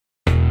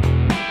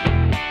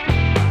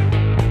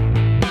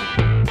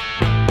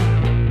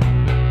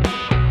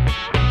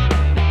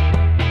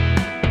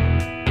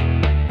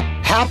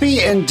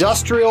Happy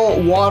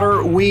Industrial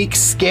Water Week,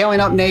 Scaling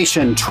Up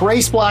Nation.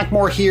 Trace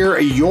Blackmore here,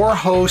 your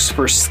host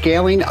for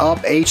Scaling Up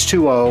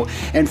H2O.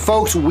 And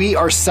folks, we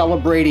are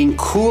celebrating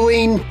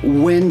Cooling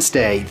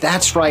Wednesday.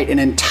 That's right, an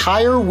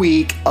entire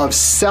week of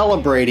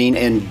celebrating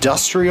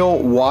industrial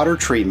water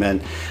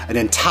treatment, an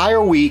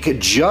entire week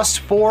just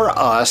for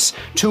us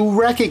to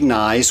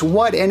recognize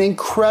what an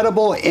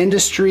incredible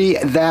industry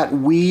that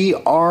we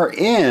are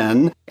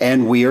in.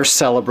 And we are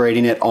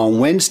celebrating it on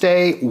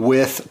Wednesday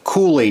with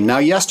cooling. Now,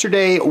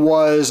 yesterday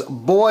was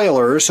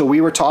boilers, so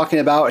we were talking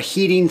about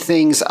heating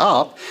things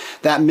up.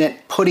 That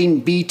meant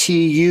putting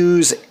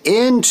BTUs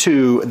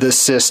into the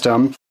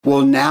system.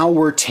 Well, now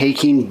we're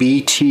taking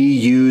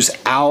BTUs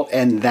out,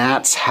 and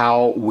that's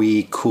how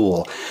we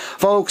cool.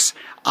 Folks,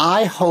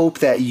 I hope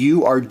that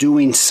you are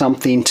doing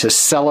something to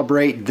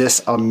celebrate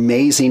this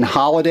amazing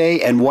holiday.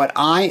 And what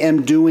I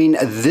am doing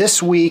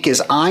this week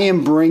is I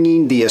am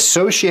bringing the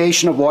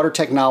Association of Water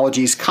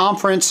Technologies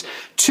Conference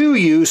to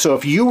you. So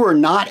if you were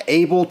not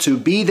able to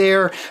be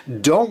there,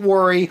 don't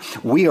worry.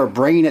 We are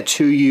bringing it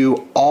to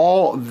you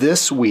all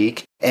this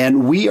week.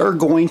 And we are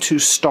going to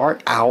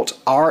start out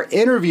our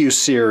interview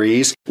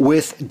series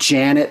with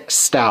Janet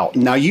Stout.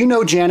 Now, you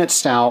know Janet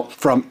Stout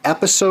from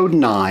episode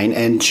 9,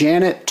 and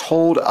Janet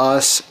told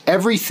us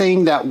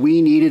everything that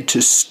we needed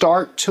to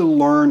start to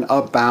learn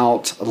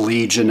about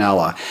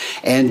Legionella.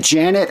 And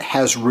Janet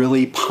has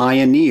really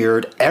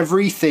pioneered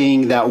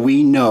everything that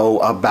we know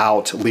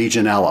about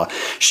Legionella.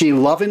 She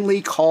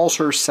lovingly calls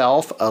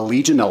herself a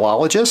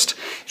Legionellologist.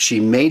 She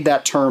made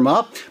that term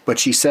up, but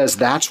she says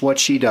that's what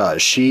she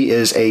does. She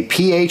is a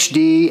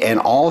PhD, and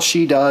all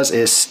she does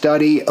is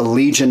study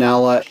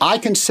Legionella. I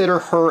consider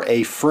her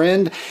a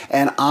friend,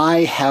 and I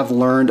have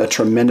learned a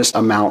tremendous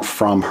amount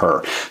from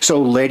her. So,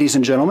 ladies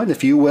and gentlemen,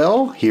 if you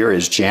will, here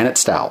is Janet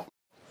Stout.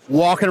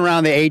 Walking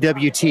around the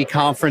AWT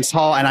conference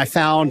hall, and I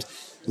found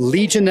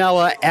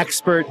Legionella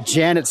expert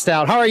Janet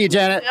Stout. How are you,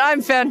 Janet?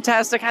 I'm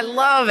fantastic. I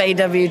love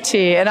AWT,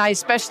 and I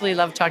especially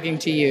love talking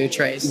to you,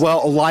 Trace.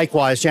 Well,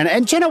 likewise, Janet.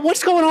 And Janet,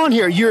 what's going on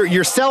here?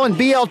 You're selling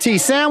BLT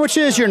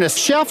sandwiches. You're in a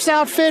chef's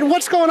outfit.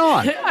 What's going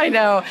on? I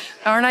know.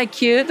 Aren't I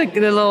cute? The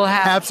little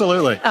hat.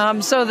 Absolutely.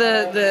 So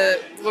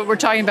what we're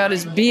talking about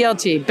is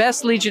BLT,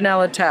 Best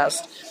Legionella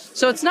Test.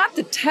 So it's not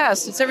the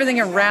test; it's everything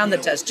around the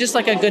test, just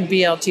like a good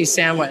BLT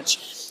sandwich.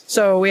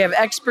 So we have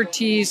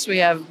expertise. We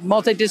have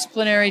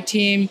multidisciplinary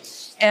team.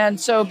 And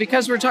so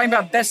because we're talking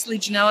about Best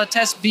Legionella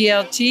Test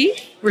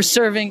BLT, we're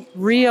serving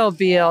real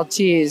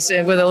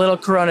BLTs with a little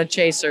Corona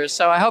chaser.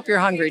 So I hope you're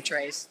hungry,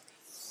 Trace.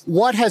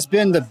 What has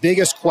been the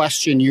biggest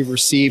question you've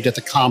received at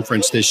the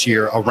conference this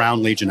year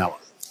around Legionella?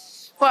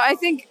 Well, I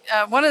think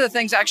one of the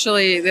things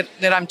actually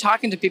that I'm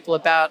talking to people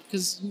about,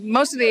 because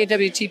most of the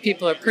AWT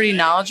people are pretty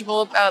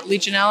knowledgeable about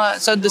Legionella.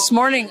 So this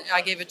morning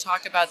I gave a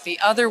talk about the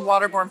other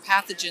waterborne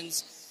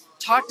pathogens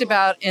talked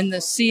about in the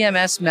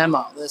CMS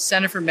memo, the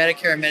Center for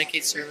Medicare and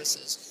Medicaid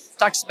Services.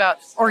 Talks about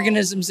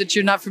organisms that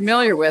you're not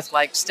familiar with,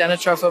 like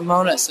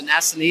Stenotrophomonas and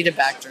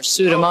Acinetobacter,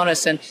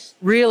 Pseudomonas, and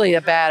really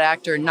a bad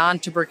actor,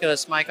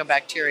 non-tuberculous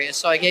mycobacteria.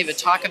 So I gave a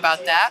talk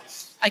about that.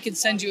 I can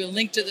send you a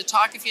link to the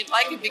talk if you'd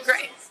like. It'd be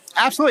great.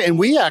 Absolutely. And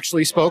we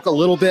actually spoke a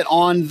little bit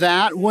on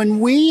that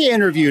when we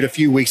interviewed a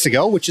few weeks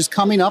ago, which is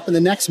coming up in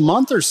the next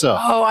month or so.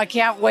 Oh, I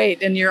can't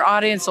wait. And your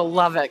audience will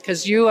love it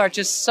because you are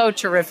just so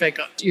terrific.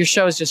 Your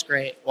show is just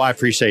great. Well, I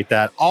appreciate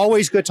that.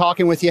 Always good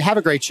talking with you. Have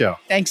a great show.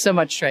 Thanks so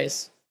much,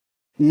 Trace.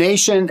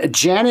 Nation,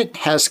 Janet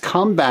has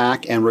come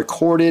back and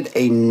recorded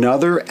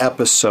another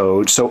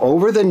episode. So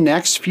over the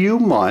next few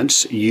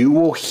months, you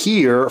will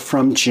hear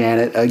from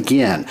Janet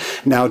again.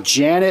 Now,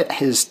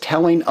 Janet is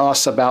telling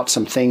us about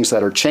some things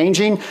that are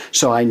changing,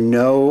 so I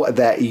know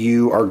that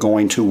you are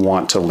going to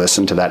want to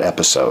listen to that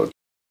episode.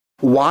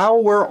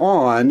 While we're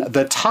on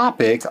the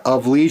topic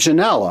of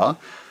Legionella,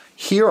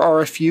 here are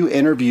a few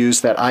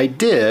interviews that I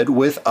did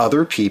with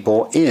other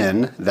people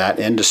in that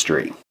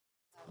industry.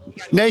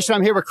 Nation,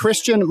 I'm here with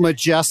Christian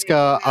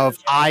Majeska of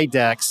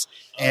IDEX.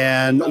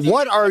 And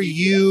what are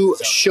you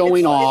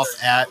showing off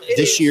at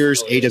this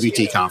year's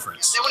AWT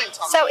conference?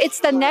 So it's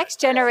the next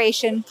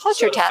generation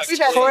culture test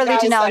for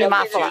Legionella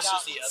pneumophila.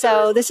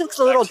 So this looks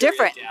a little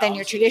different than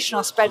your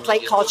traditional spread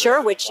plate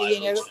culture, which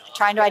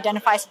trying to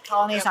identify some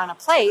colonies on a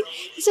plate.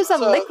 This is a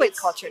liquid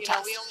culture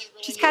test,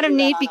 which is kind of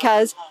neat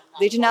because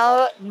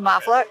Legionella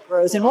pneumophila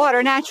grows in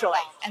water naturally.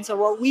 And so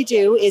what we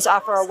do is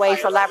offer a way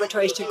for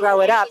laboratories to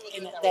grow it up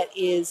that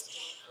is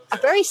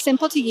very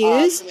simple to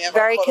use,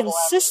 very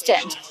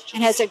consistent,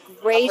 and has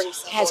great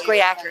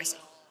accuracy.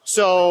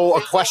 So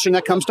a question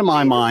that comes to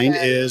my mind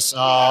is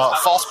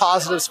false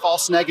positives,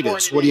 false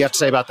negatives. What do you have to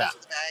say about that?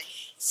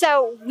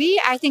 So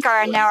I think,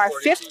 are now our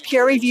 5th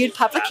peer-reviewed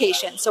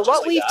publication. So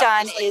what we've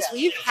done is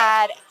we've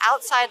had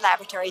outside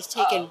laboratories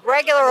taken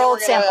regular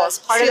old samples,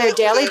 part of their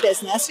daily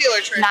business,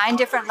 9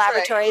 different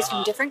laboratories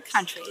from different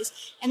countries,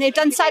 and they've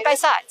done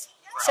side-by-sides.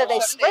 So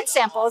they've split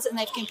samples and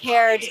they've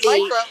compared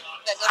the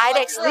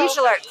IDEX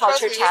Legionella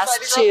culture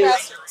test to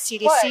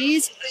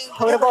CDC's,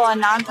 potable and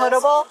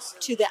non-potable,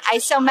 to the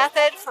ISO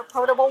method for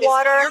potable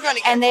water,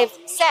 and they've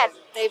said,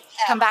 they've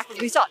come back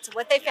with results. So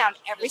what they found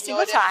every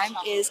single time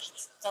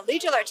is the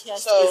Legionella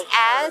test is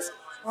as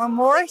or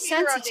more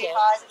sensitive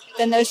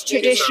than those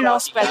traditional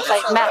spread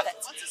plate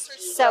methods.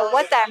 So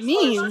what that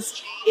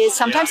means is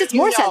sometimes it's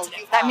more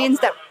sensitive. That means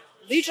that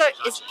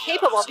Legionella is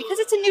capable, because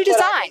it's a new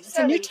design, it's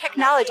a new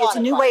technology, it's a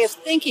new way of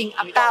thinking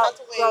about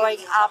growing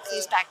up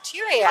these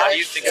bacteria.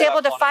 It's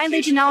able to find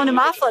Legionella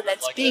pneumophila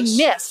that's being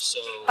missed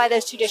by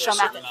those traditional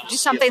methods, which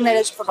is something that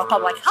is, from a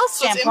public health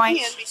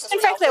standpoint,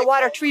 and frankly, a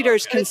water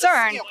treater's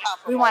concern,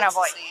 we want to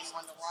avoid.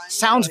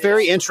 Sounds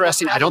very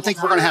interesting. I don't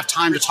think we're going to have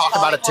time to talk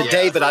about it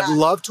today, but I'd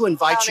love to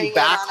invite you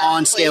back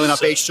on Scaling Up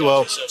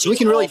H2O so we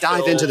can really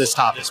dive into this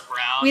topic.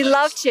 We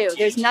love to.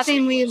 There's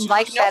nothing we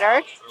like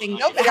better than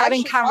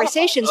having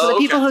conversations with the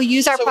people who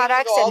use our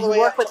products and who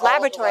work with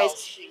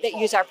laboratories that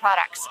use our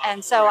products.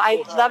 And so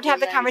I love to have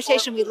the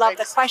conversation. We love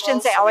the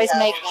questions. They always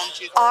make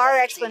our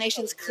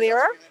explanations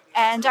clearer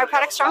and our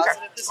products stronger.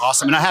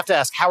 Awesome. And I have to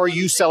ask, how are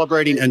you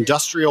celebrating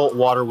Industrial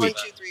Water Week?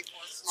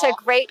 It's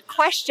a great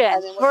question.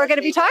 We're going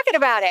to be talking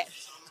about it.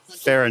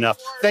 Fair enough.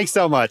 Thanks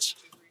so much.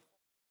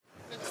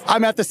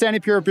 I'm at the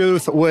Sanipure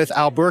booth with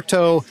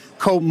Alberto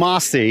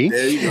Comasi,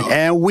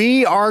 and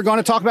we are going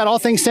to talk about all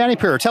things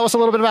Sanipure. Tell us a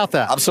little bit about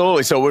that.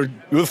 Absolutely. So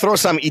we'll throw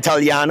some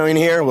Italiano in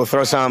here. We'll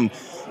throw some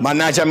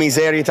Mannaggia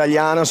Miseria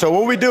Italiano. So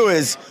what we do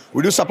is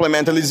we do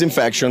supplemental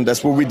disinfection.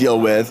 That's what we deal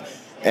with.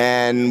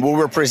 And what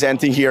we're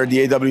presenting here at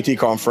the AWT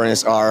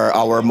conference are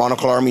our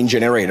monochloroamine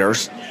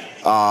generators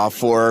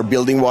for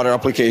building water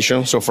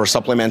application, so for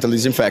supplemental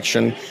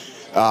disinfection.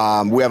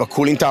 We have a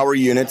cooling tower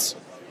unit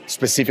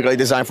specifically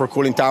designed for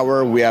cooling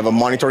tower. We have a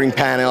monitoring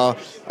panel,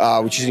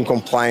 which is in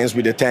compliance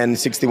with the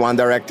 1061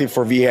 directive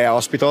for VA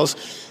hospitals.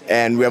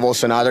 And we have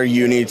also another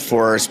unit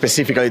for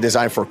specifically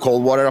designed for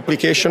cold water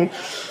application.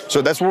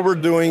 So that's what we're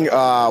doing.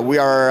 We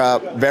are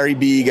very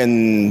big,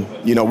 and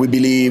we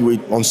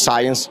believe on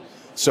science.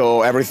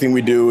 So everything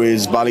we do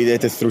is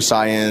validated through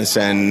science,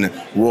 and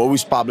we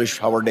always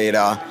publish our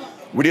data.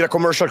 We did a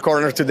commercial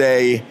corner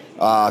today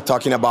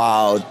talking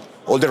about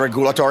all the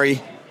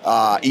regulatory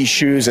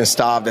issues and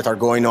stuff that are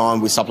going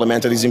on with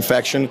supplemental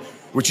disinfection,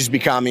 which is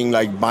becoming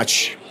like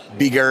much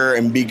bigger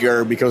and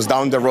bigger, because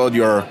down the road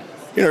you're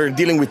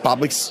dealing with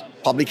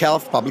public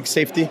health, public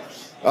safety.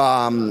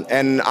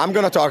 And I'm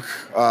going to talk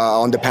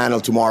on the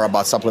panel tomorrow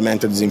about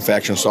supplemental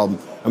disinfection. So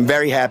I'm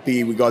very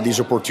happy we got this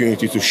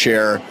opportunity to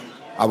share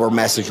our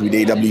message with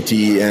AWT,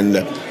 and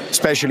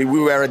especially we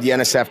were at the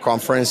NSF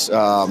conference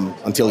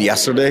until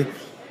yesterday,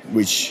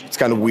 which it's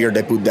kind of weird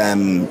they put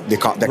the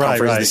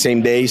conference the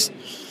same days.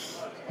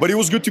 But it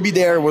was good to be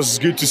there. It was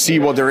good to see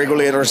what the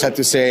regulators had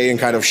to say and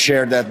kind of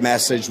share that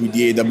message with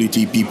the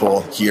AWT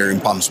people here in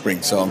Palm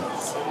Springs. So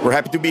we're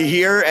happy to be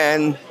here,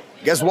 and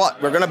guess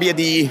what? We're going to be at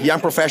the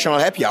Young Professional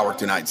Happy Hour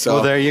tonight. So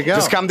well, there you go.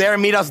 Just come there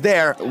and meet us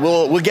there.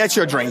 We'll get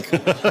you a drink.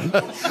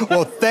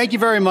 Well, thank you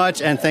very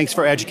much, and thanks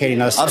for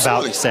educating us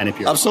about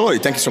Sanipure. Absolutely.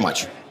 Thank you so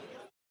much.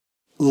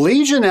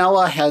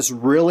 Legionella has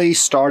really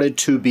started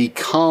to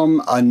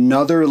become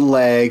another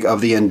leg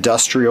of the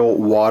industrial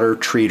water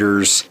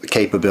treaters'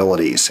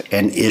 capabilities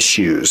and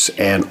issues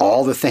and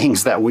all the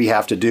things that we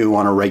have to do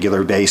on a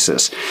regular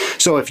basis.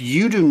 So if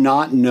you do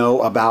not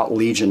know about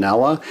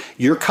Legionella,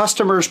 your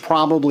customers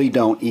probably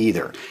don't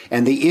either.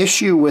 And the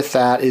issue with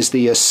that is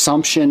the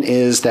assumption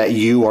is that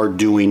you are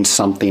doing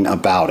something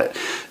about it.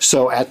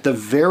 So at the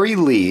very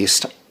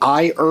least,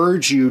 I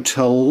urge you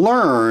to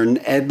learn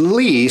at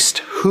least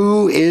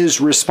who is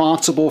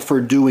responsible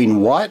for doing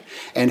what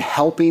and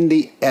helping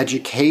the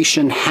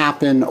education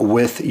happen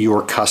with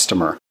your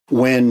customer.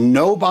 When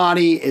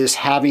nobody is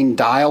having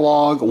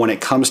dialogue when it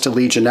comes to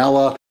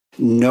Legionella,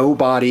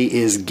 nobody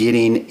is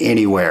getting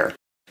anywhere.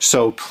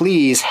 So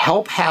please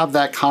help have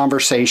that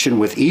conversation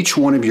with each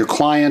one of your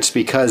clients,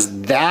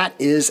 because that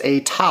is a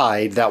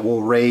tide that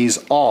will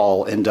raise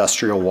all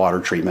industrial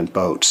water treatment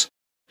boats.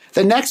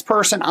 The next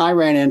person I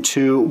ran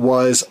into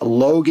was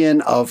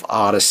Logan of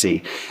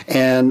Odyssey,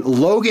 and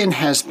Logan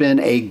has been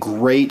a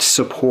great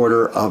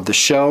supporter of the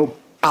show.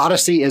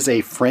 Odyssey is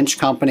a French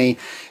company,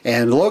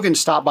 and Logan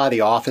stopped by the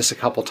office a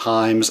couple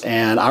times,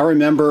 and I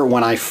remember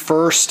when I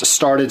first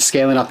started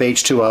Scaling Up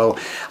H2O,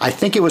 I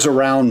think it was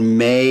around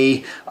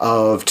May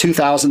of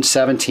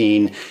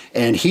 2017,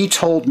 and he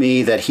told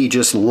me that he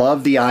just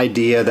loved the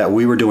idea that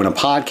we were doing a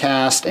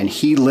podcast, and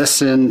he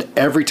listened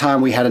every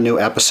time we had a new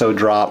episode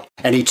drop,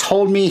 and he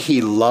told me he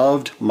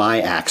loved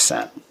my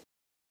accent.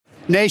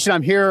 Nation,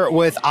 I'm here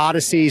with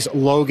Odyssey's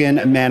Logan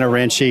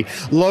Manarenci.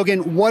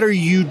 Logan, what are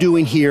you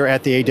doing here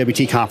at the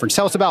AWT conference?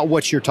 Tell us about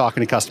what you're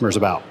talking to customers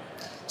about.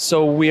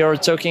 So we are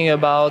talking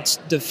about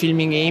the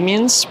filming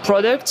amines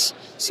product.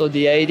 So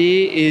the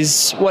idea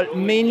is, well,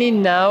 mainly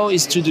now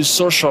is to do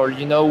social.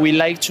 We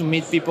like to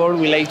meet people.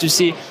 We like to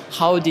see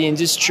how the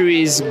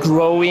industry is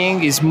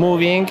growing, is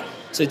moving.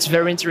 So it's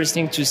very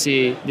interesting to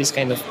see these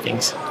kind of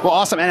things. Well,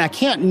 awesome. And I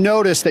can't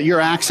notice that your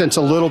accent's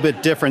a little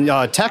bit different.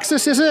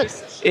 Texas, is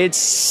it?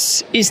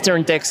 It's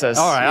Eastern Texas.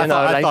 All right,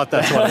 I thought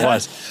that's what it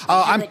was.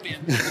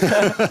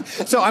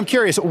 So I'm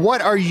curious,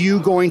 what are you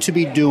going to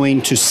be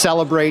doing to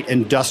celebrate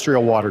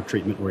Industrial Water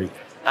Treatment Week?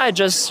 I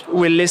just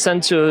will listen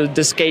to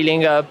the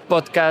Scaling Up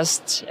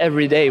podcast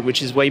every day,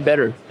 which is way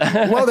better.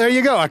 Well, there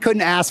you go. I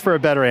couldn't ask for a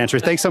better answer.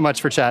 Thanks so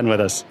much for chatting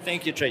with us.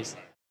 Thank you, Trace.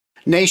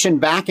 Nation,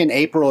 back in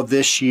April of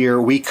this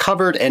year, we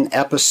covered an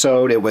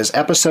episode. It was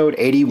episode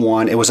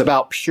 81. It was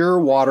about pure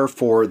water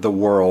for the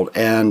world.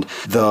 And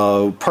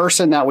the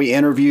person that we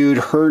interviewed,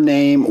 her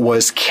name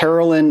was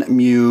Carolyn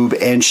Mube,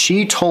 and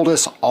she told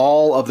us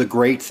all of the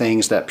great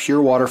things that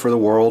Pure Water for the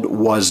World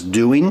was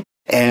doing.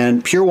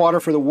 And Pure Water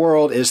for the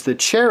World is the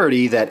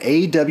charity that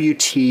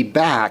AWT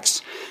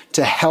backs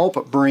to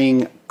help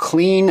bring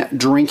clean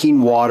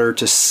drinking water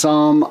to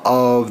some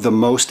of the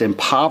most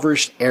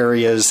impoverished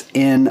areas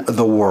in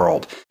the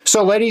world.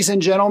 So, ladies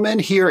and gentlemen,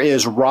 here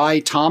is Rye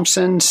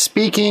Thompson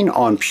speaking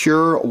on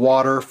Pure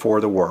Water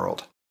for the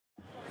World.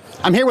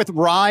 I'm here with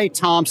Rye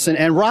Thompson,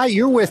 and Rye,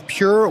 you're with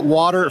Pure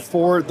Water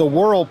for the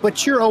World,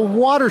 but you're a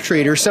water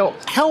treater, so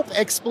help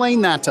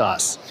explain that to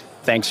us.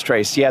 Thanks,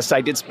 Trace. Yes,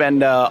 I did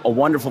spend a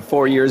wonderful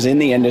 4 years in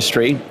the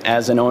industry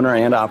as an owner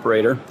and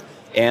operator,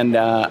 and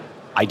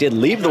I did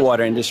leave the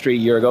water industry a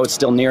year ago. It's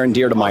still near and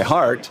dear to my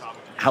heart.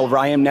 However,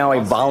 I am now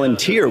a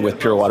volunteer with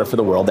Pure Water for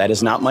the World. That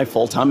is not my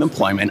full-time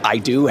employment. I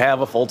do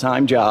have a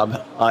full-time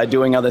job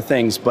doing other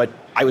things, but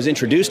I was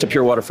introduced to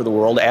Pure Water for the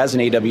World as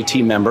an AWT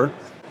member,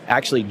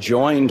 actually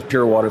joined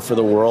Pure Water for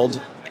the World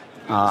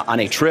on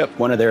a trip,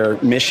 one of their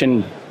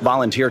mission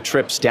volunteer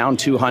trips down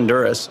to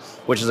Honduras,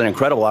 which is an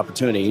incredible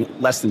opportunity.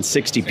 Less than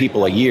 60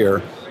 people a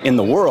year in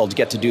the world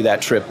get to do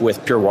that trip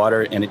with Pure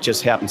Water, and it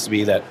just happens to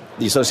be that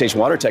the Association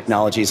of Water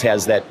Technologies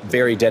has that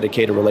very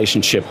dedicated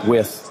relationship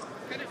with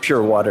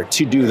Pure Water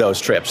to do those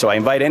trips. So I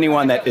invite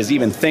anyone that is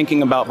even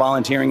thinking about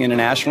volunteering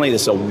internationally.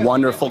 This is a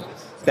wonderful,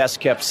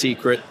 best-kept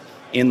secret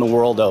in the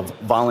world of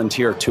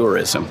volunteer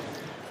tourism.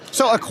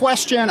 So a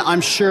question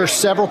I'm sure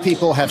several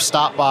people have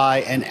stopped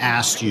by and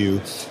asked you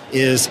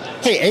is,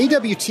 hey,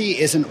 AWT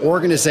is an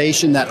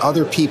organization that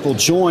other people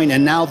join,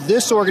 and now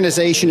this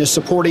organization is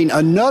supporting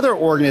another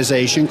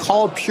organization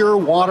called Pure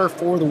Water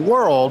for the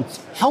World.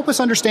 Help us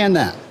understand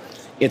that.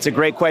 It's a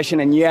great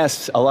question, and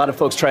yes, a lot of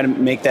folks try to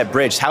make that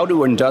bridge. How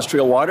do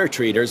industrial water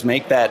treaters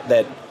make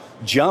that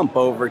jump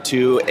over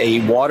to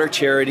a water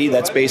charity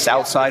that's based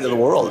outside of the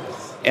world?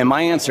 And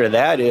my answer to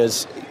that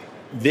is,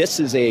 this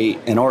is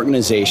an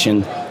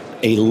organization,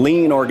 a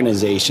lean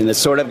organization that's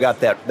sort of got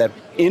that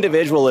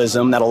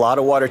individualism that a lot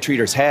of water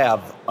treaters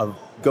have of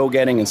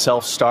go-getting and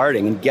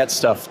self-starting and get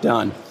stuff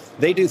done.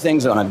 They do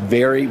things on a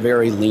very,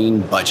 very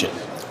lean budget.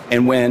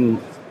 And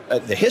when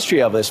the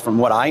history of this, from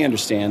what I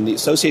understand, the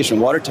Association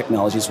of Water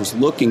Technologies was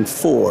looking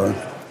for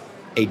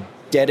a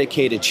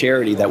dedicated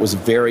charity that was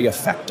very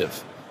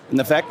effective. And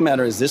the fact of the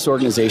matter is, this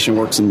organization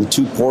works in the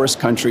two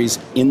poorest countries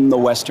in the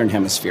Western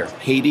Hemisphere,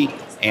 Haiti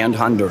and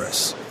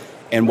Honduras.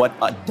 And what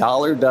a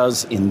dollar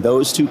does in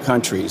those two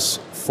countries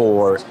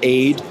for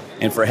aid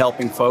and for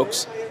helping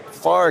folks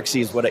far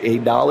exceeds what a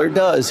dollar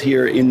does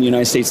here in the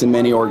United States in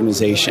many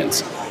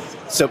organizations.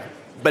 So,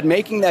 but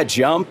making that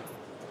jump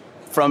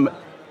from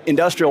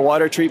industrial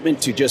water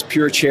treatment to just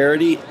pure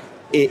charity,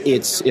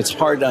 it's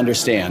hard to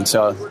understand.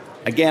 So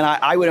again,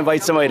 I would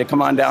invite somebody to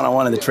come on down on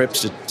one of the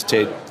trips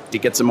to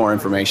get some more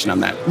information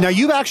on that. Now,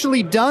 you've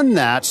actually done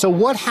that. So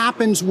what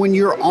happens when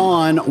you're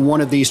on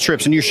one of these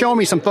trips? And you're showing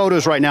me some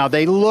photos right now.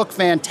 They look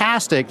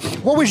fantastic.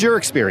 What was your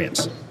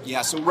experience?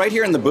 Yeah, so right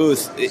here in the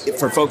booth,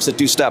 for folks that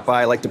do stop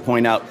by, I like to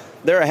point out,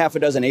 there are half a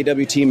dozen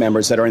AWT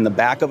members that are in the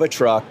back of a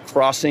truck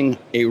crossing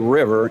a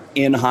river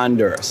in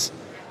Honduras.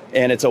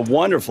 And it's a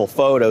wonderful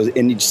photo,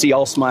 and you see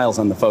all smiles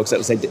on the folks. That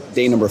was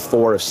day number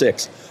 4 of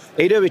 6.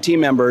 AWT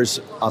members,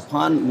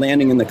 upon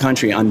landing in the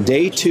country, on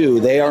day 2,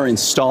 they are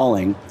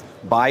installing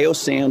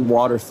biosand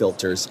water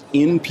filters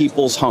in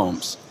people's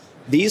homes.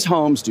 These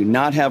homes do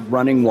not have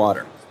running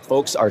water.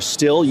 Folks are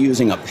still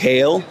using a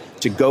pail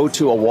to go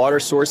to a water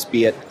source,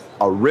 be it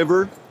a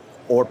river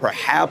or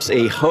perhaps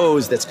a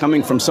hose that's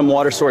coming from some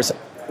water source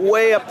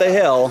way up the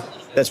hill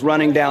that's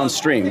running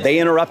downstream. They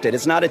interrupt it.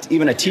 It's not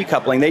even a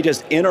T-coupling. They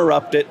just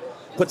interrupt it,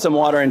 put some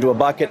water into a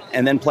bucket,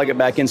 and then plug it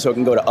back in so it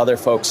can go to other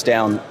folks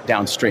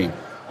downstream.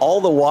 All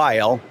the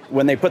while,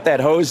 when they put that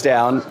hose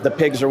down, the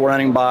pigs are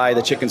running by,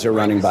 the chickens are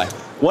running by.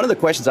 One of the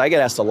questions I get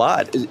asked a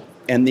lot,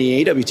 and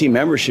the AWT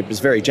membership is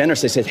very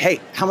generous, they said, hey,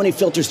 how many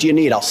filters do you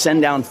need? I'll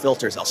send down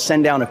filters, I'll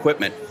send down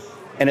equipment.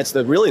 And it's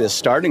really the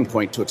starting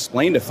point to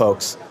explain to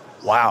folks,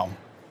 wow,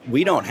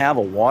 we don't have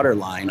a water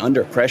line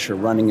under pressure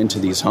running into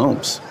these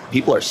homes.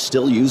 People are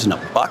still using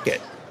a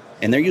bucket,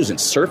 and they're using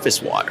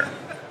surface water.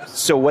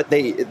 So what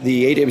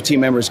the AWT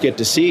members get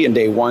to see in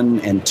day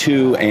 1 and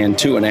 2 and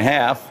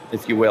 2.5,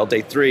 if you will,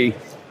 day 3,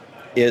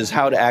 is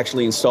how to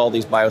actually install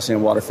these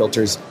biosand water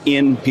filters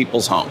in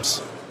people's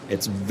homes.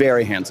 It's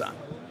very hands-on.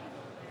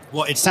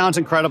 Well, it sounds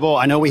incredible.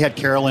 I know we had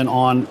Carolyn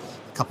on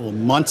a couple of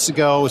months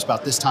ago. It was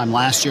about this time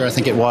last year, I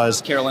think it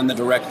was. Carolyn, the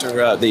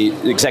director,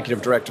 the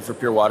executive director for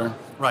Pure Water.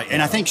 Right,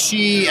 and I think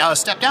she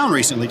stepped down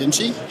recently, didn't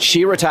she?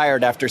 She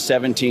retired after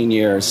 17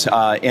 years,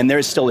 and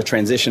there's still a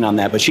transition on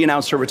that. But she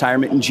announced her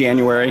retirement in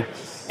January,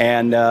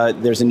 and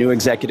there's a new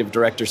executive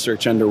director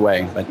search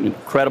underway. But an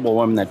incredible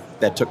woman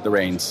that took the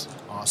reins.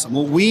 Awesome.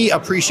 Well, we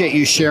appreciate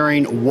you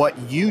sharing what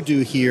you do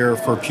here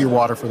for Pure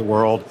Water for the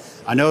World.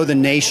 I know the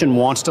nation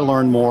wants to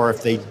learn more.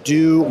 If they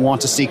do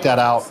want to seek that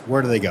out,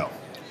 where do they go?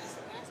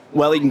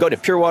 Well, you can go to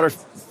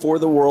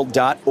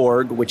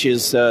purewaterfortheworld.org, which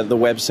is the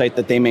website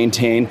that they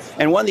maintain.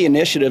 And one of the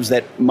initiatives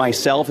that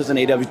myself as an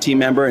AWT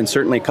member and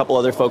certainly a couple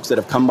other folks that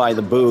have come by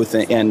the booth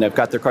and have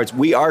got their cards,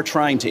 we are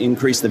trying to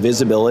increase the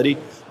visibility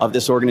of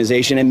this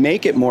organization and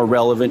make it more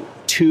relevant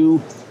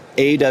to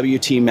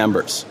AWT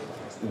members.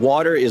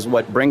 Water is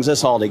what brings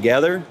us all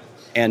together,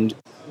 and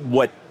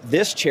what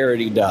this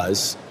charity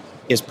does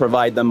is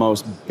provide the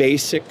most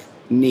basic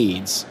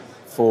needs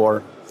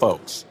for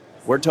folks.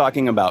 We're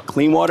talking about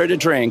clean water to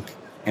drink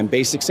and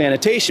basic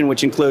sanitation,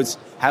 which includes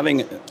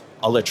having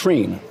a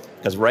latrine.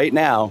 Because right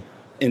now,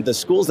 in the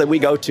schools that we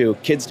go to,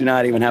 kids do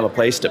not even have a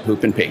place to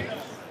poop and pee.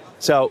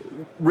 So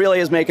really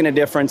is making a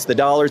difference. The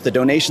dollars, the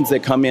donations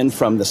that come in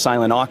from the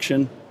silent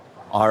auction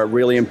are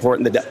really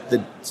important.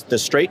 The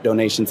straight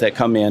donations that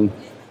come in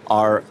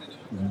are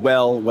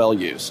well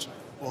used.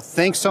 Well,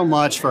 thanks so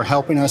much for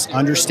helping us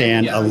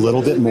understand a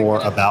little bit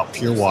more about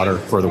Pure Water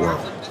for the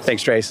World.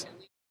 Thanks, Trace.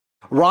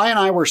 Ryan and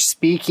I were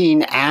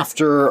speaking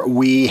after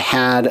we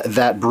had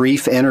that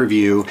brief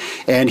interview,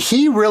 and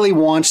he really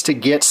wants to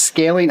get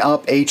Scaling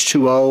Up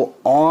H2O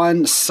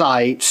on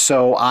site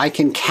so I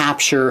can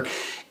capture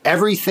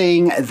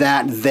everything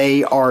that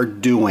they are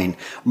doing.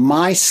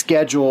 My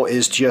schedule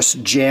is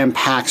just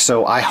jam-packed,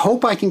 so I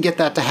hope I can get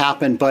that to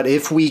happen, but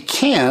if we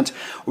can't,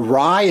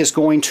 Rye is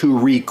going to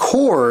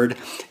record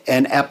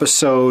an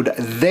episode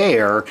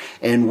there,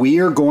 and we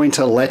are going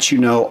to let you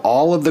know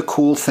all of the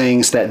cool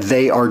things that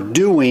they are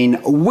doing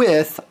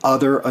with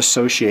other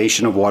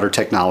Association of Water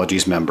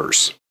Technologies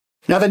members.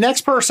 Now, the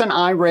next person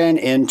I ran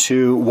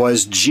into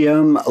was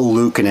Jim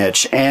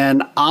Lukanich,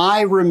 and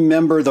I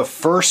remember the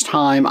first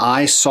time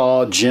I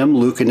saw Jim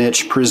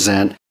Lukanich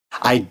present.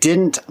 I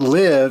didn't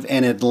live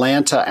in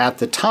Atlanta at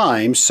the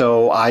time,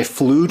 so I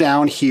flew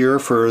down here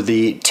for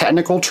the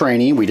technical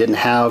training. We didn't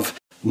have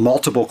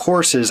multiple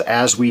courses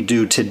as we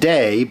do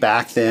today.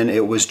 Back then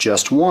it was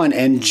just one,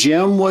 and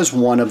Jim was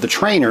one of the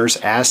trainers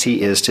as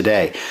he is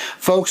today.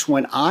 Folks,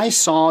 when I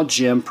saw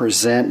Jim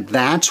present,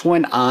 that's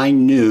when I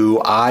knew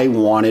I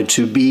wanted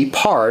to be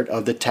part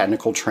of the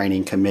technical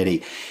training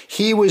committee.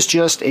 He was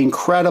just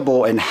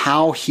incredible in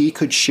how he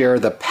could share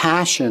the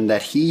passion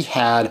that he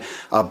had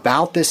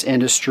about this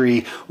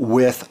industry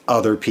with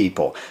other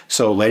people.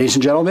 So ladies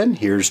and gentlemen,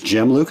 here's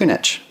Jim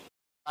Lukanich.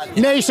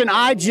 Nation,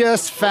 I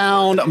just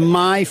found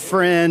my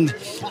friend,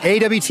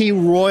 AWT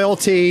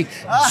royalty,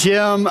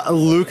 Jim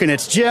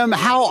Lukanich. Jim,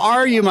 how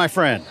are you, my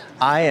friend?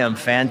 I am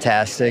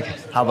fantastic.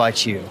 How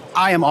about you?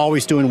 I am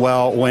always doing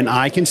well when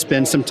I can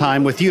spend some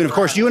time with you. And of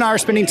course, you and I are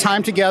spending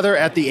time together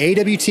at the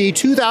AWT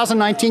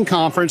 2019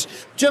 conference.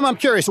 Jim, I'm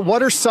curious,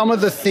 what are some of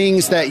the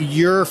things that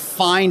you're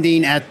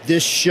finding at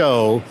this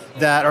show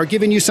that are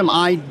giving you some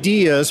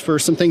ideas for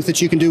some things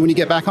that you can do when you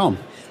get back home?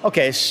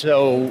 Okay,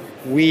 so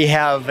we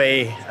have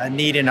a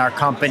need in our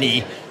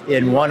company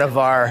in one of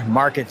our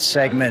market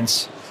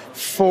segments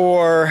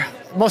for,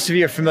 most of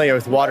you are familiar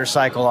with water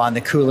cycle on the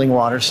cooling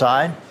water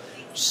side.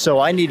 So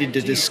I needed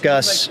to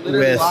discuss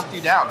with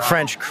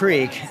French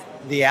Creek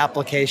the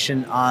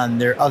application on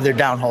their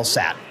downhole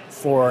SAT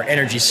for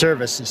energy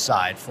services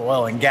side, for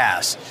oil and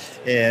gas.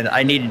 And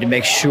I needed to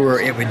make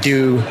sure it would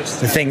do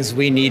the things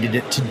we needed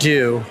it to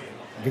do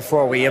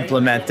before we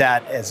implement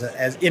that as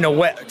in a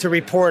way to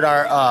report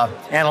our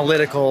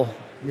analytical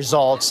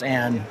results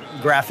and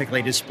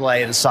graphically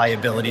display the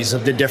solubilities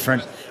of the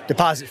different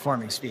deposit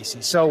forming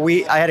species. So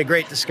I had a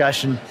great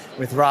discussion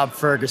with Rob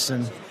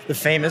Ferguson, the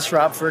famous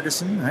Rob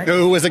Ferguson, right?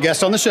 Who was a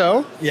guest on the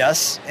show.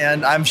 Yes,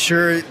 and I'm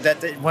sure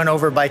that it went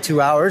over by 2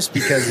 hours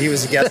because he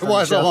was a guest on the show. It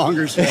was a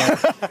longer show.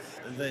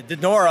 The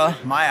Denora,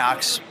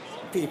 Myox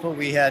people,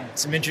 we had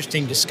some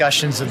interesting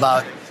discussions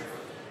about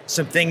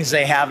some things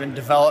they have in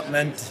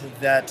development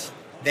that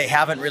they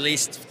haven't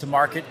released to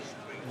market.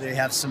 They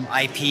have some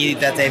IP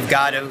that they've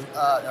got,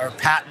 or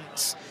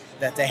patents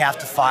that they have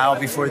to file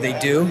before they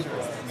do.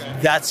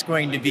 That's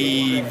going to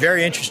be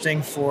very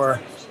interesting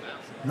for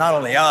not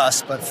only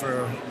us, but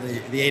for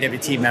the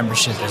AWT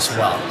membership as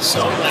well.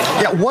 So,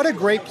 yeah, what a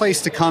great place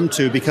to come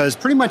to, because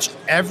pretty much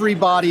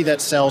everybody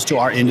that sells to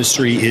our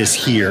industry is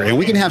here, and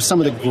we can have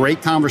some of the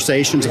great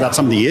conversations about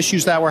some of the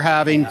issues that we're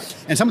having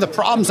and some of the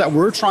problems that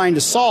we're trying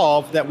to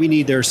solve that we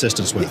need their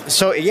assistance with.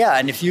 So, yeah,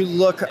 and if you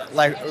look,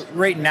 like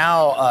right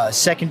now,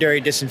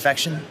 secondary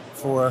disinfection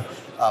for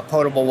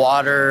potable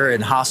water in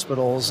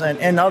hospitals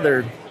and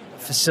other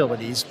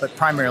facilities, but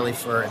primarily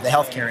for the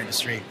healthcare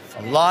industry.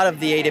 A lot of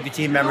the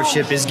AWT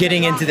membership is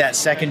getting into that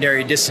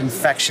secondary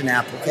disinfection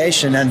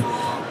application, and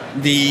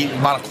the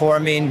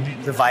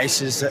monochloramine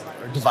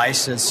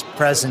devices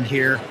present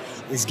here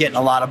is getting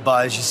a lot of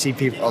buzz. You see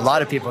a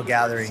lot of people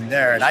gathering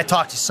there, and I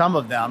talked to some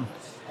of them,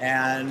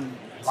 and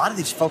a lot of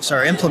these folks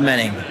are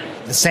implementing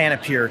the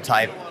Sanapure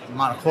type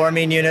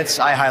monochloramine units.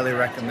 I highly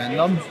recommend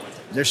them.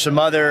 There's some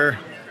other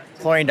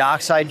chlorine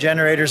dioxide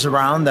generators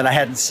around that I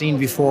hadn't seen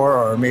before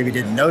or maybe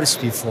didn't notice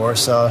before,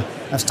 so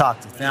I've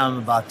talked with them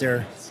about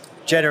their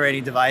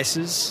generating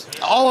devices.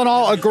 All in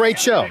all, a great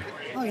show.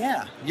 Oh,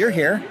 yeah. You're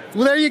here.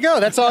 Well, there you go.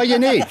 That's all you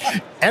need.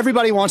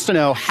 Everybody wants to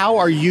know, how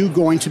are you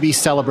going to be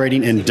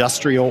celebrating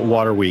Industrial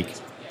Water Week?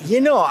 You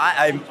know,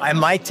 I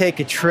might take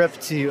a trip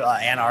to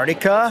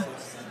Antarctica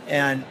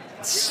and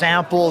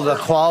sample the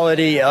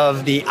quality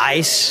of the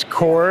ice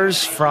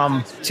cores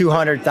from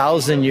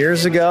 200,000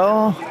 years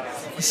ago.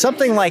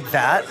 Something like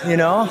that, you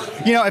know?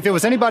 You know, if it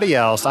was anybody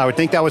else, I would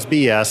think that was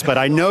BS, but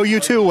I know you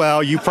too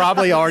well. You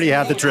probably already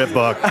have the trip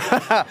booked.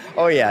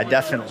 Oh, yeah,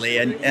 definitely.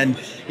 And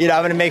you know,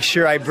 I'm going to make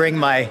sure I bring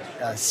my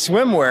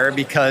swimwear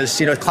because,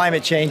 you know,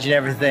 climate change and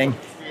everything,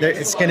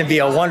 it's going to be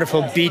a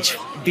wonderful beach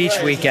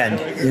weekend.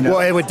 You know?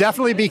 Well, it would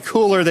definitely be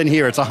cooler than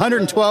here. It's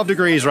 112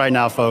 degrees right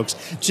now,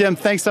 folks. Jim,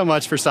 thanks so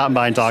much for stopping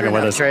by and talking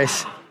with us.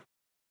 Trace.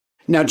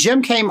 Now,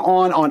 Jim came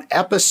on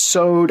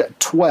episode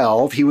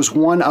 12. He was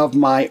one of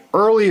my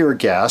earlier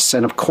guests,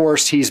 and of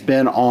course, he's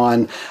been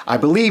on, I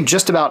believe,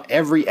 just about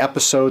every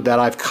episode that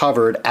I've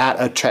covered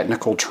at a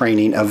technical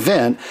training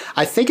event.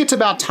 I think it's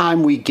about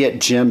time we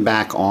get Jim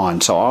back on,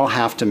 so I'll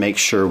have to make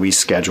sure we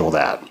schedule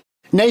that.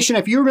 Nation,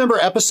 if you remember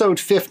episode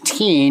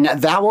 15,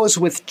 that was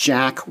with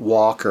Jack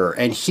Walker,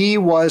 and he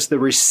was the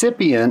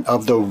recipient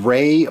of the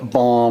Ray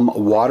Baum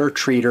Water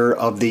Treater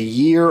of the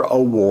Year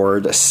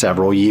award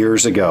several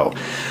years ago.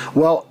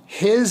 Well,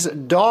 his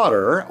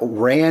daughter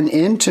ran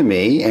into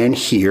me, and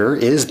here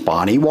is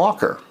Bonnie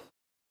Walker.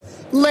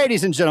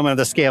 Ladies and gentlemen of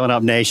the Scaling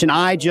Up Nation,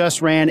 I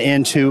just ran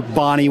into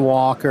Bonnie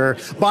Walker.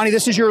 Bonnie,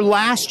 this is your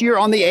last year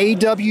on the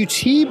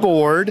AWT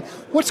board.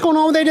 What's going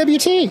on with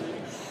AWT?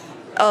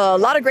 A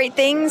lot of great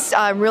things.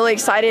 I'm really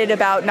excited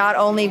about not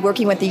only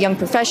working with the young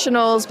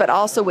professionals, but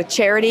also with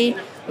charity.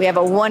 We have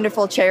a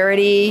wonderful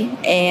charity,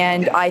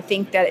 and I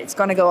think that it's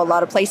going to go a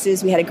lot of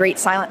places. We had a great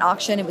silent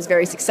auction. It was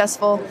very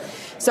successful.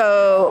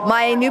 So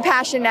my new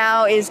passion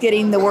now is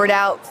getting the word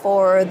out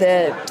for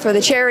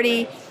the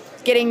charity,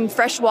 getting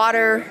fresh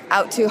water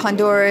out to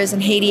Honduras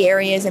and Haiti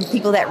areas and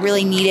people that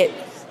really need it.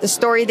 The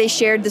story they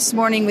shared this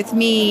morning with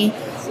me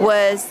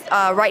was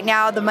right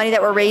now the money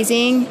that we're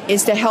raising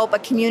is to help a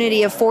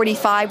community of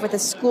 45 with a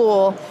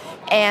school,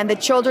 and the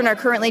children are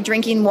currently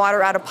drinking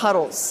water out of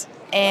puddles,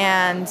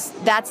 and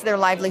that's their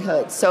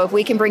livelihood. So if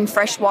we can bring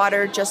fresh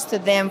water just to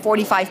them,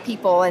 45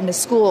 people in the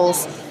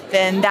schools,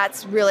 then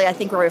that's really, I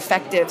think, we're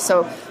effective.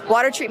 So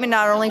water treatment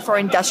not only for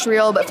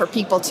industrial, but for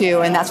people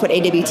too, and that's what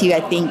AWT, I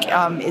think,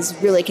 is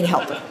really can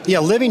help. Yeah,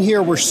 living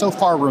here, we're so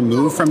far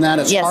removed from that,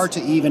 it's hard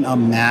to even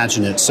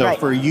imagine it. So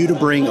for you to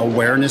bring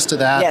awareness to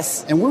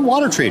that, and we're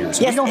water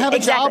treaters. We don't have a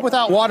job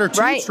without water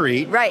to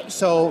treat.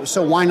 So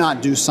why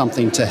not do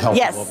something to help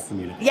the local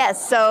community?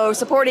 Yes, so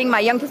supporting my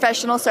young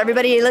professionals, so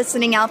everybody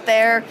listening out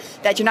there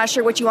that you're not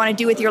sure what you want to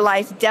do with your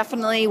life,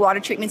 definitely water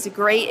treatment's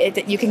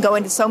great. You can go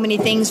into so many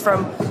things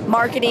from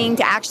marketing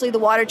to actually the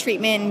water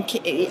treatment,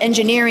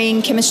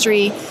 engineering,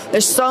 chemistry.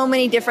 There's so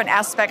many different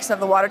aspects of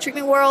the water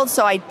treatment world,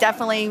 so I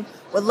definitely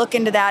would look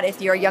into that if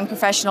you're a young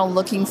professional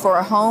looking for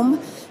a home,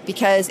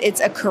 because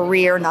it's a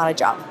career, not a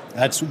job.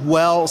 That's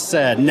well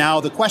said. Now,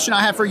 the question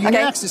I have for you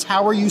next is,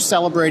 how are you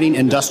celebrating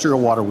Industrial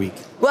Water Week?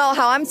 Well,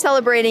 how I'm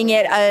celebrating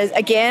it,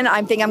 again,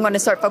 I think I'm going to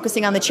start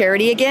focusing on the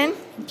charity again,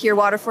 Pure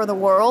Water for the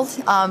World,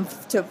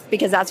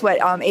 because that's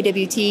what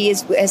AWT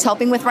is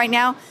helping with right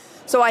now.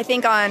 So I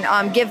think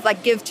on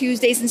Give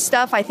Tuesdays and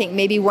stuff, I think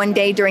maybe one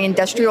day during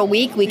Industrial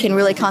Week, we can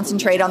really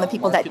concentrate on the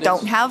people that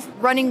don't have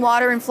running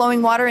water and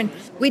flowing water. And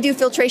we do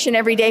filtration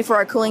every day for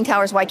our cooling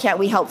towers. Why can't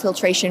we help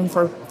filtration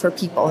for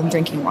people and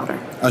drinking water?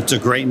 That's a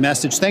great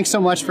message. Thanks so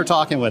much for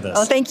talking with us.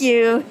 Oh, thank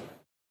you.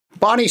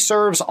 Bonnie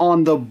serves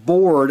on the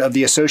board of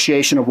the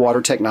Association of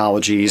Water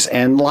Technologies,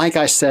 and like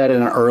I said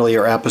in an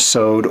earlier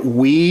episode,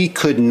 we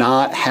could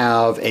not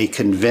have a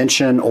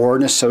convention or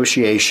an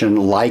association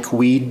like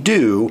we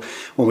do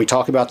when we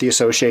talk about the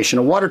Association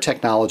of Water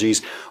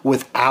Technologies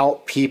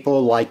without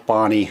people like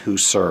Bonnie who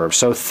serve.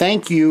 So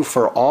thank you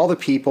for all the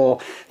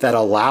people that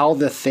allow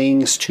the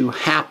things to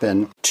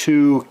happen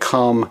to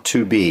come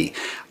to be.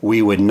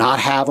 We would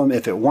not have them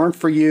if it weren't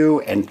for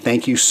you, and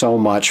thank you so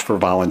much for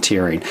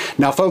volunteering.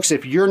 Now, folks,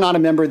 if you're not a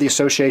member of the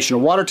Association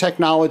of Water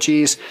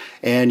Technologies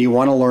and you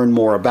want to learn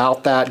more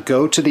about that,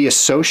 go to the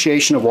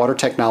Association of Water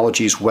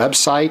Technologies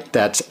website,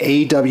 that's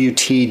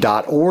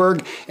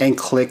awt.org, and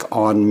click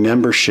on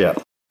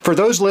membership. For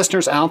those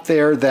listeners out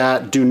there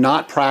that do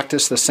not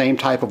practice the same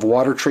type of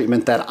water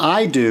treatment that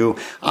I do,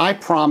 I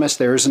promise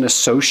there's an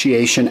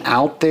association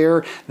out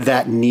there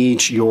that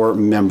needs your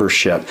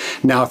membership.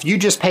 Now, if you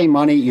just pay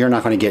money, you're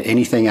not going to get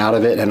anything out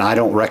of it, and I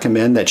don't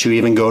recommend that you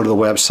even go to the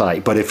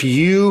website. But if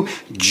you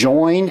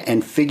join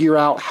and figure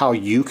out how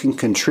you can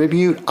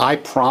contribute, I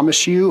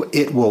promise you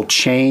it will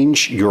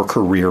change your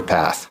career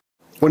path.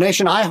 Well,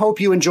 Nation, I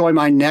hope you enjoy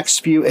my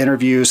next few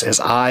interviews as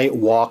I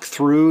walk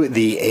through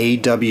the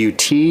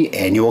AWT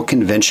Annual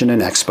Convention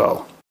and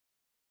Expo.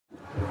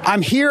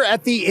 I'm here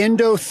at the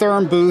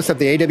Endotherm booth of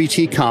the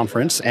AWT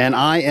conference, and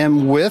I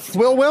am with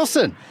Will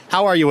Wilson.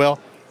 How are you, Will?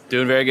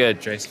 Doing very good,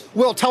 Trace.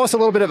 Will, tell us a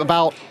little bit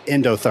about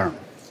Endotherm.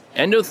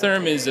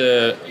 Endotherm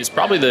is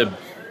probably the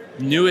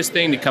newest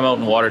thing to come out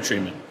in water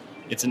treatment.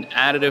 It's an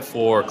additive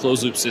for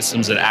closed-loop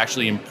systems that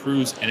actually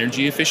improves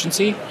energy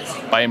efficiency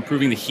by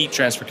improving the heat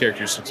transfer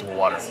characteristics of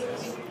water.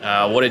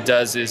 What it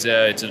does is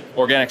it's an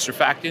organic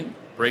surfactant,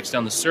 breaks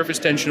down the surface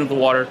tension of the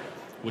water,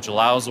 which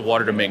allows the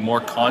water to make more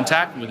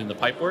contact within the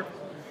pipework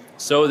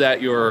so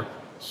that your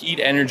heat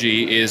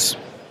energy is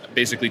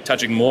basically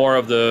touching more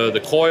of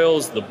the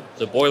coils,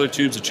 the boiler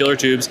tubes, the chiller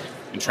tubes,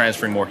 and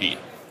transferring more heat.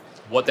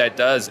 What that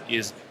does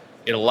is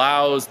it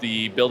allows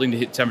the building to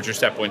hit temperature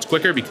set points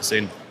quicker because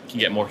they can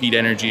get more heat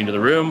energy into the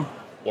room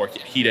or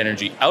get heat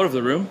energy out of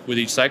the room with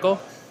each cycle.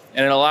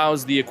 And it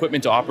allows the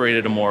equipment to operate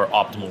at a more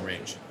optimal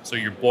range. So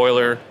your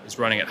boiler is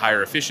running at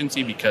higher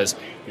efficiency because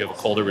you have a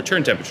colder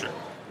return temperature.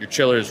 Your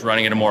chiller is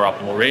running at a more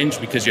optimal range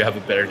because you have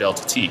a better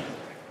delta T.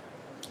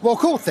 Well,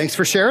 cool. Thanks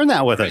for sharing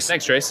that with us.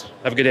 Thanks, Trace.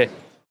 Have a good day.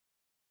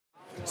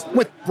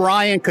 With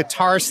Brian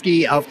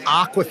Kotarski of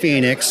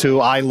Aquaphoenix, who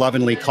I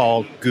lovingly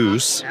call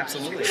Goose.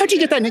 Absolutely. How'd you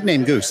get that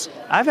nickname, Goose?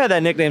 I've had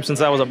that nickname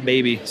since I was a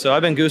baby. So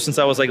I've been Goose since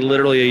I was like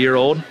literally a year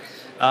old.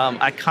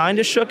 I kind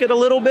of shook it a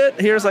little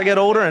bit here as I get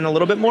older and a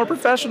little bit more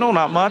professional,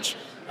 not much.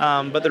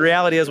 But the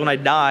reality is when I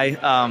die, they're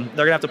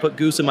going to have to put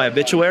Goose in my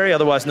obituary.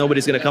 Otherwise,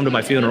 nobody's going to come to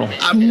my funeral.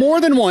 More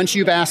than once,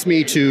 you've asked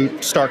me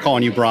to start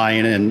calling you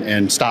Brian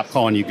and stop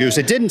calling you Goose.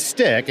 It didn't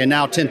stick, and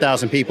now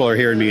 10,000 people are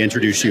hearing me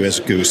introduce you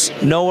as Goose.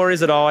 No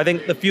worries at all. I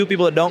think the few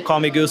people that don't call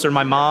me Goose are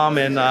my mom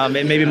and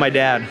maybe my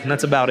dad, and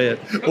that's about it.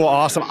 Well,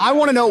 awesome. I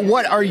want to know,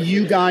 what are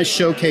you guys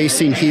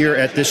showcasing here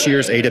at this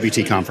year's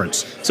AWT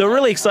conference? So we're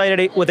really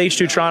excited with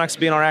H2Tronics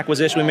being our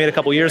acquisition we made a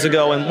couple years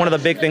ago, and one of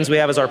the big things we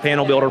have is our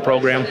panel builder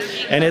program,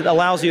 and it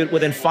allows you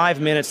within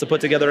 5 minutes to put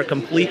together a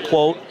complete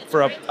quote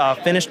for a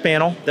finished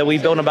panel that we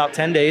build in about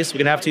 10 days. We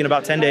can have it to you in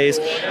about 10 days.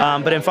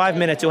 But in 5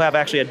 minutes, you'll have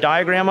actually a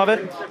diagram of it.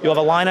 You'll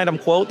have a line item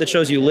quote that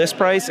shows you list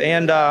price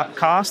and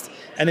cost.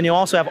 And then you'll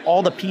also have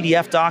all the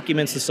PDF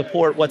documents to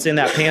support what's in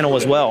that panel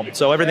as well.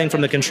 So everything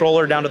from the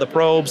controller down to the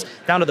probes,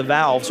 down to the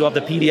valves, you'll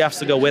have the PDFs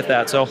to go with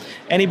that. So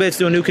anybody that's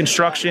doing new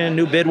construction,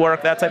 new bid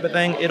work, that type of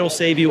thing, it'll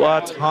save you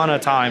a ton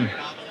of time.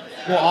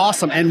 Well,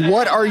 awesome. And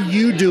what are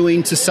you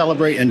doing to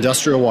celebrate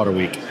Industrial Water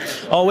Week?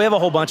 Oh, we have a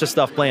whole bunch of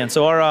stuff planned.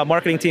 So our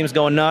marketing team's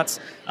going nuts.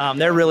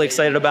 They're really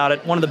excited about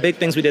it. One of the big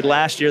things we did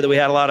last year that we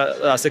had a lot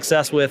of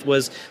success with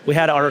was we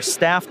had our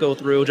staff go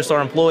through, just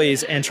our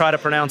employees, and try to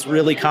pronounce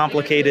really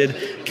complicated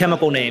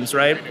chemical names,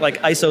 right? Like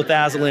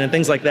isothiazolin and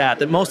things like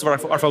that most of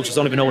our folks just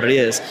don't even know what it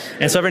is.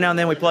 And so every now and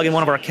then we plug in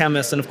one of our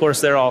chemists, and of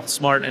course they're all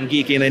smart and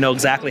geeky and they know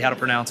exactly how to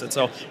pronounce it.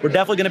 So we're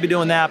definitely going to be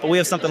doing that, but we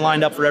have something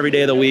lined up for every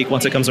day of the week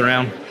once it comes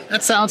around.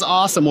 That sounds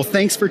awesome. Well,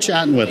 thanks for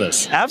chatting with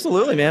us.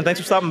 Absolutely, man. Thanks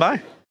for stopping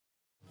by.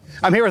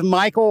 I'm here with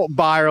Michael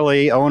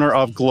Byerly, owner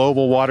of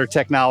Global Water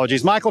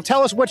Technologies. Michael,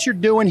 tell us what you're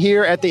doing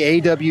here at the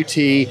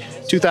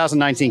AWT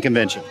 2019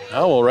 convention.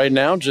 Oh, well, right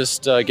now,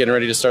 just getting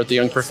ready to start the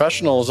Young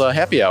Professionals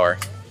happy hour.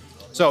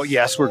 So,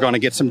 yes, we're going to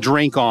get some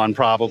drink on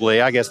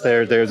probably. I guess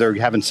they're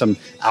having some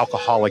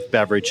alcoholic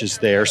beverages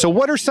there. So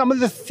what are some of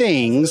the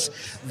things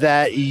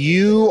that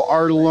you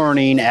are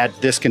learning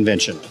at this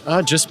convention?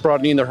 Just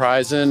broadening the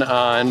horizon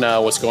on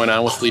what's going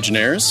on with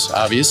Legionnaires,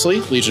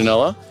 obviously,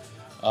 Legionella.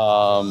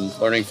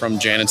 Learning from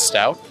Janet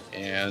Stout,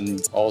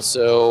 and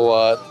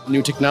also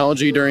new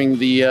technology during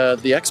the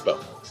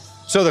expo.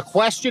 So the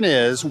question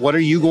is, what are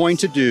you going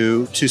to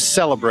do to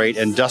celebrate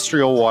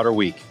Industrial Water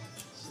Week?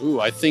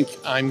 Ooh, I think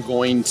I'm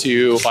going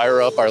to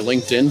fire up our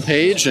LinkedIn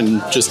page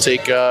and just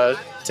take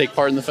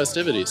part in the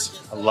festivities.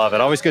 I love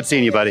it. Always good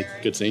seeing you, buddy.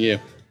 Good seeing you.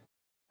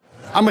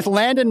 I'm with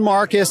Landon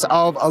Marcus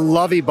of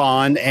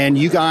Lovibond, and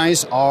you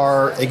guys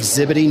are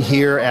exhibiting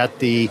here at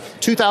the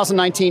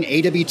 2019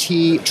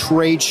 AWT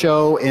trade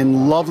show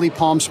in lovely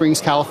Palm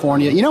Springs,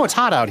 California. You know, it's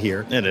hot out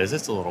here. It is.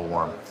 It's a little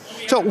warm.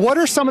 So what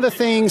are some of the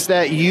things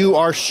that you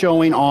are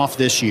showing off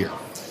this year?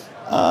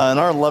 In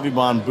our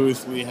Lovibond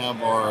booth, we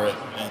have our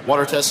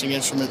water testing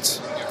instruments,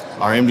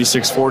 our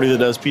MD640 that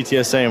does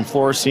PTSA and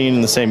fluorescein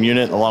in the same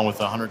unit, along with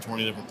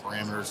 120 different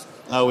parameters.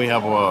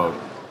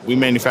 We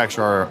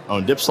manufacture our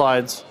own dip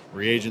slides,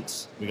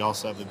 reagents. We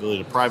also have the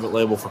ability to private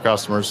label for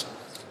customers.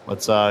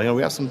 But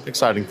we have some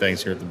exciting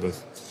things here at the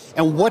booth.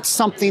 And what's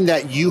something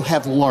that you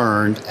have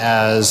learned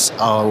as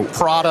a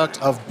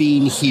product of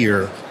being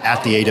here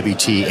at the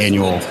AWT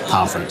annual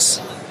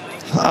conference?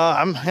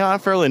 I'm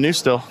fairly new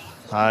still.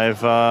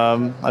 I've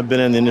been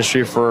in the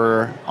industry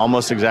for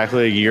almost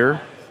exactly a year.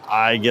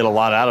 I get a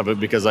lot out of it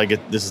because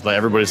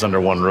everybody's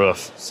under one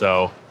roof.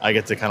 So I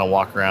get to kind of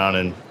walk around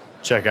and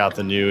check out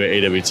the new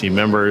AWT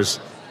members,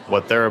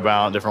 what they're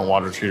about, different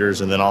water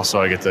treaters, and then also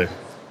I get to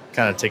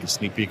kind of take a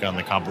sneak peek on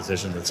the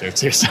competition that's here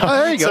too. So,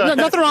 there you go. So,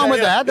 nothing wrong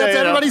with that.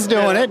 Everybody's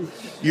doing it.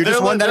 You're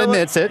just one that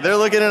admits it. They're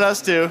looking at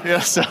us too. Yeah.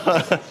 So,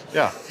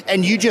 yeah.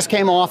 And you just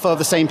came off of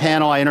the same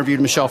panel. I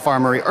interviewed Michelle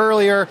Farmery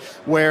earlier,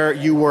 where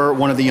you were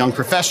one of the young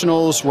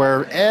professionals,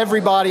 where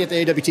everybody at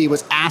the AWT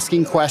was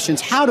asking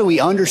questions. How do we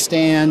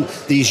understand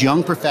these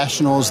young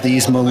professionals,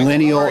 these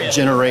millennial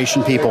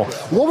generation people?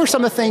 What were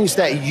some of the things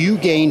that you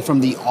gained from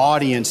the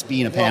audience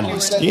being a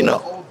panelist?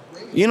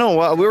 You know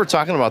what? We were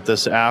talking about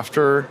this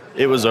after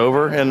it was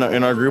over in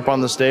our group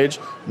on the stage.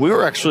 We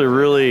were actually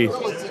really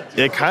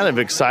it kind of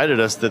excited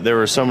us that there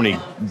were so many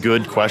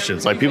good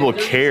questions. Like, people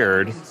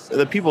cared.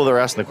 The people that were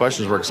asking the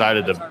questions were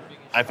excited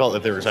I felt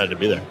that they were excited to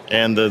be there.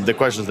 And the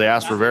questions they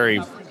asked were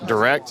very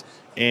direct,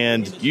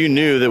 and you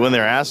knew that when they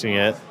were asking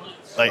it,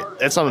 like,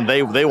 it's something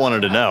they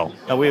wanted to know.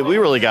 And we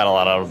really got a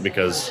lot out of it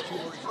because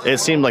it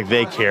seemed like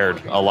they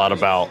cared a lot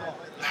about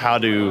how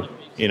to,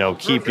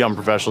 keep young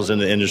professionals in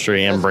the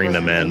industry and bring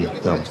them in.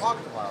 So.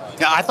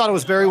 Yeah, I thought it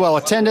was very well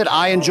attended.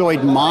 I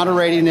enjoyed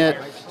moderating it.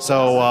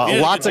 So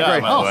lots of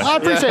great. Oh, I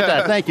appreciate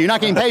that. Thank you. You're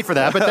not getting paid for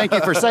that, but thank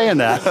you for saying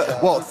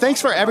that. Well,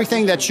 thanks for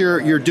everything that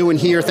you're doing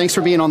here. Thanks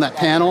for being on that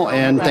panel,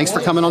 and thanks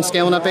for coming on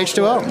Scaling Up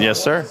H2O.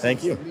 Yes, sir.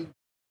 Thank you.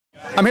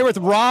 I'm here with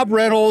Rob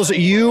Reynolds.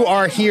 You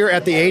are here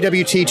at the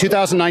AWT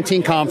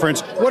 2019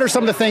 conference. What are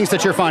some of the things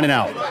that you're finding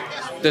out?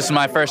 This is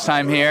my first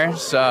time here,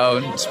 so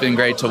it's been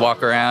great to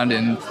walk around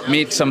and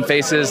meet some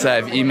faces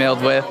that I've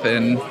emailed with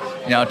and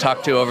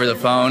talk to over the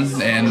phone,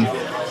 and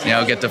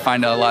get to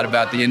find out a lot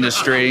about the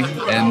industry.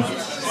 And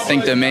I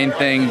think the main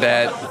thing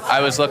that I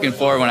was looking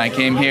for when I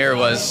came here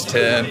was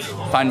to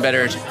find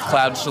better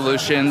cloud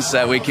solutions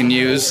that we can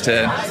use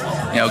to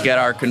get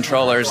our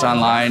controllers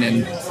online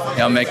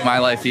and make my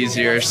life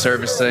easier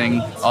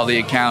servicing all the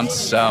accounts.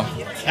 So,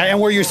 and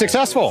were you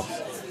successful?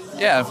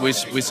 Yeah, we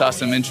saw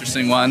some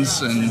interesting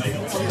ones and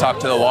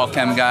talked to the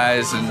Wallchem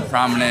guys and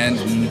Prominent.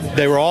 And,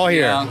 they were all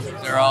here.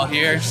 They're all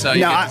here. So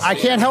now, I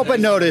can't help but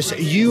notice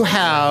you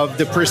have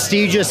the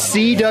prestigious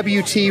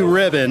CWT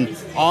ribbon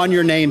on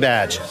your name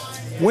badge.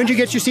 When did you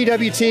get your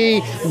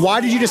CWT?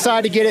 Why did you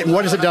decide to get it, and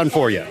what has it done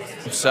for you?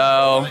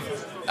 So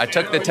I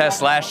took the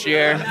test last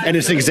year. And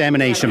it's an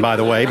examination, by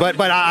the way, but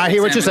I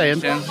hear what you're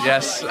saying.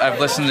 Yes, I've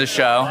listened to the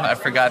show. I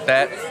forgot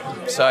that.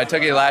 So I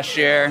took it last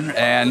year,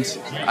 and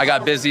I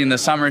got busy in the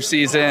summer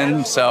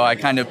season, so I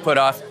kind of put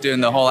off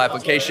doing the whole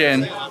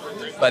application.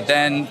 But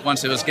then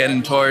once it was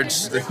getting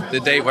towards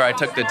the date where I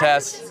took the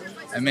test,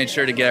 I made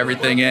sure to get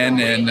everything in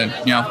and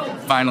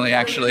finally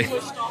actually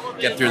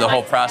get through the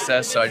whole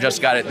process. So I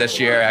just got it this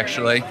year,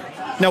 actually.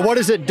 Now, what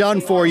has it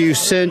done for you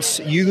since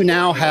you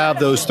now have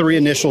those 3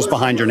 initials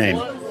behind your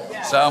name?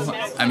 So,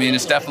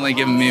 it's definitely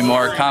given me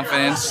more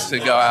confidence to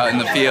go out in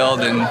the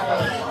field and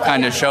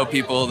kind of show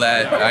people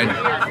that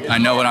I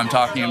know what I'm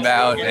talking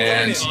about.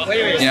 And,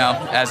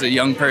 as a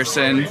young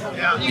person,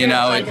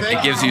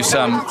 it gives you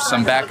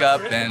some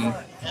backup, and,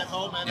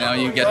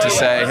 you get to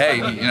say,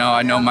 hey,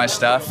 I know my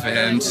stuff,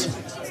 and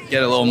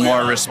get a little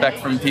more respect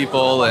from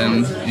people,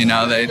 and,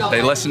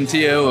 they listen to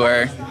you.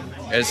 Or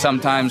as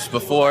sometimes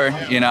before,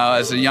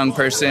 as a young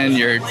person,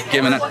 you're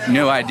given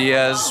new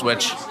ideas,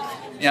 which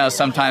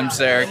sometimes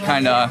they're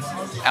kind of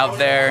out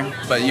there,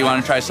 but you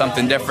want to try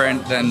something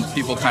different, then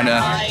people kind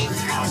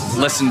of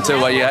listen to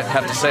what you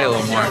have to say a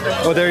little more.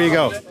 Well, there you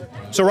go.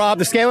 So, Rob,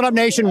 the Scaling Up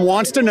Nation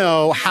wants to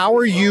know, how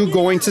are you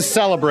going to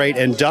celebrate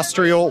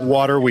Industrial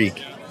Water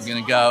Week? I'm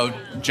going to go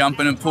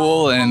jump in a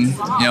pool and,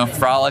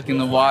 frolic in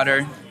the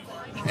water.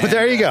 But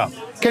there you go.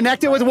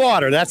 Connect it with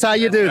water. That's how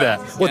you do that.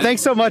 Well,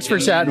 thanks so much for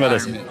chatting with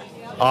us.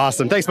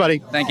 Awesome. Thanks, buddy.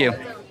 Thank you.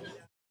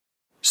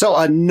 So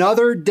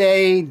another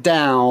day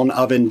down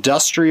of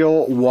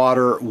Industrial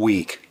Water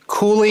Week.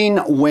 Cooling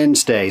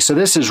Wednesday. So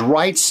this is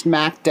right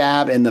smack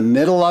dab in the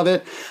middle of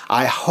it.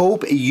 I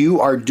hope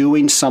you are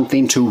doing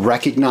something to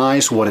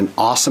recognize what an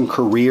awesome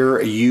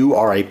career you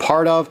are a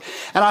part of.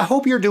 And I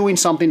hope you're doing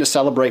something to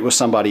celebrate with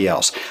somebody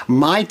else.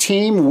 My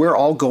team, we're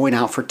all going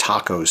out for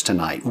tacos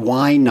tonight.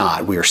 Why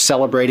not? We are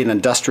celebrating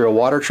Industrial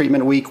Water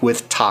Treatment Week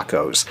with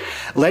tacos.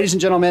 Ladies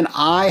and gentlemen,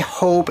 I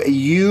hope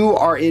you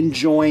are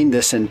enjoying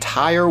this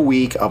entire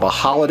week of a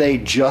holiday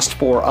just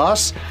for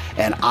us.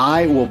 And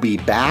I will be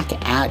back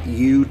at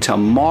you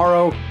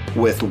tomorrow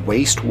with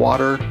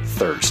Wastewater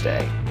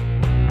Thursday.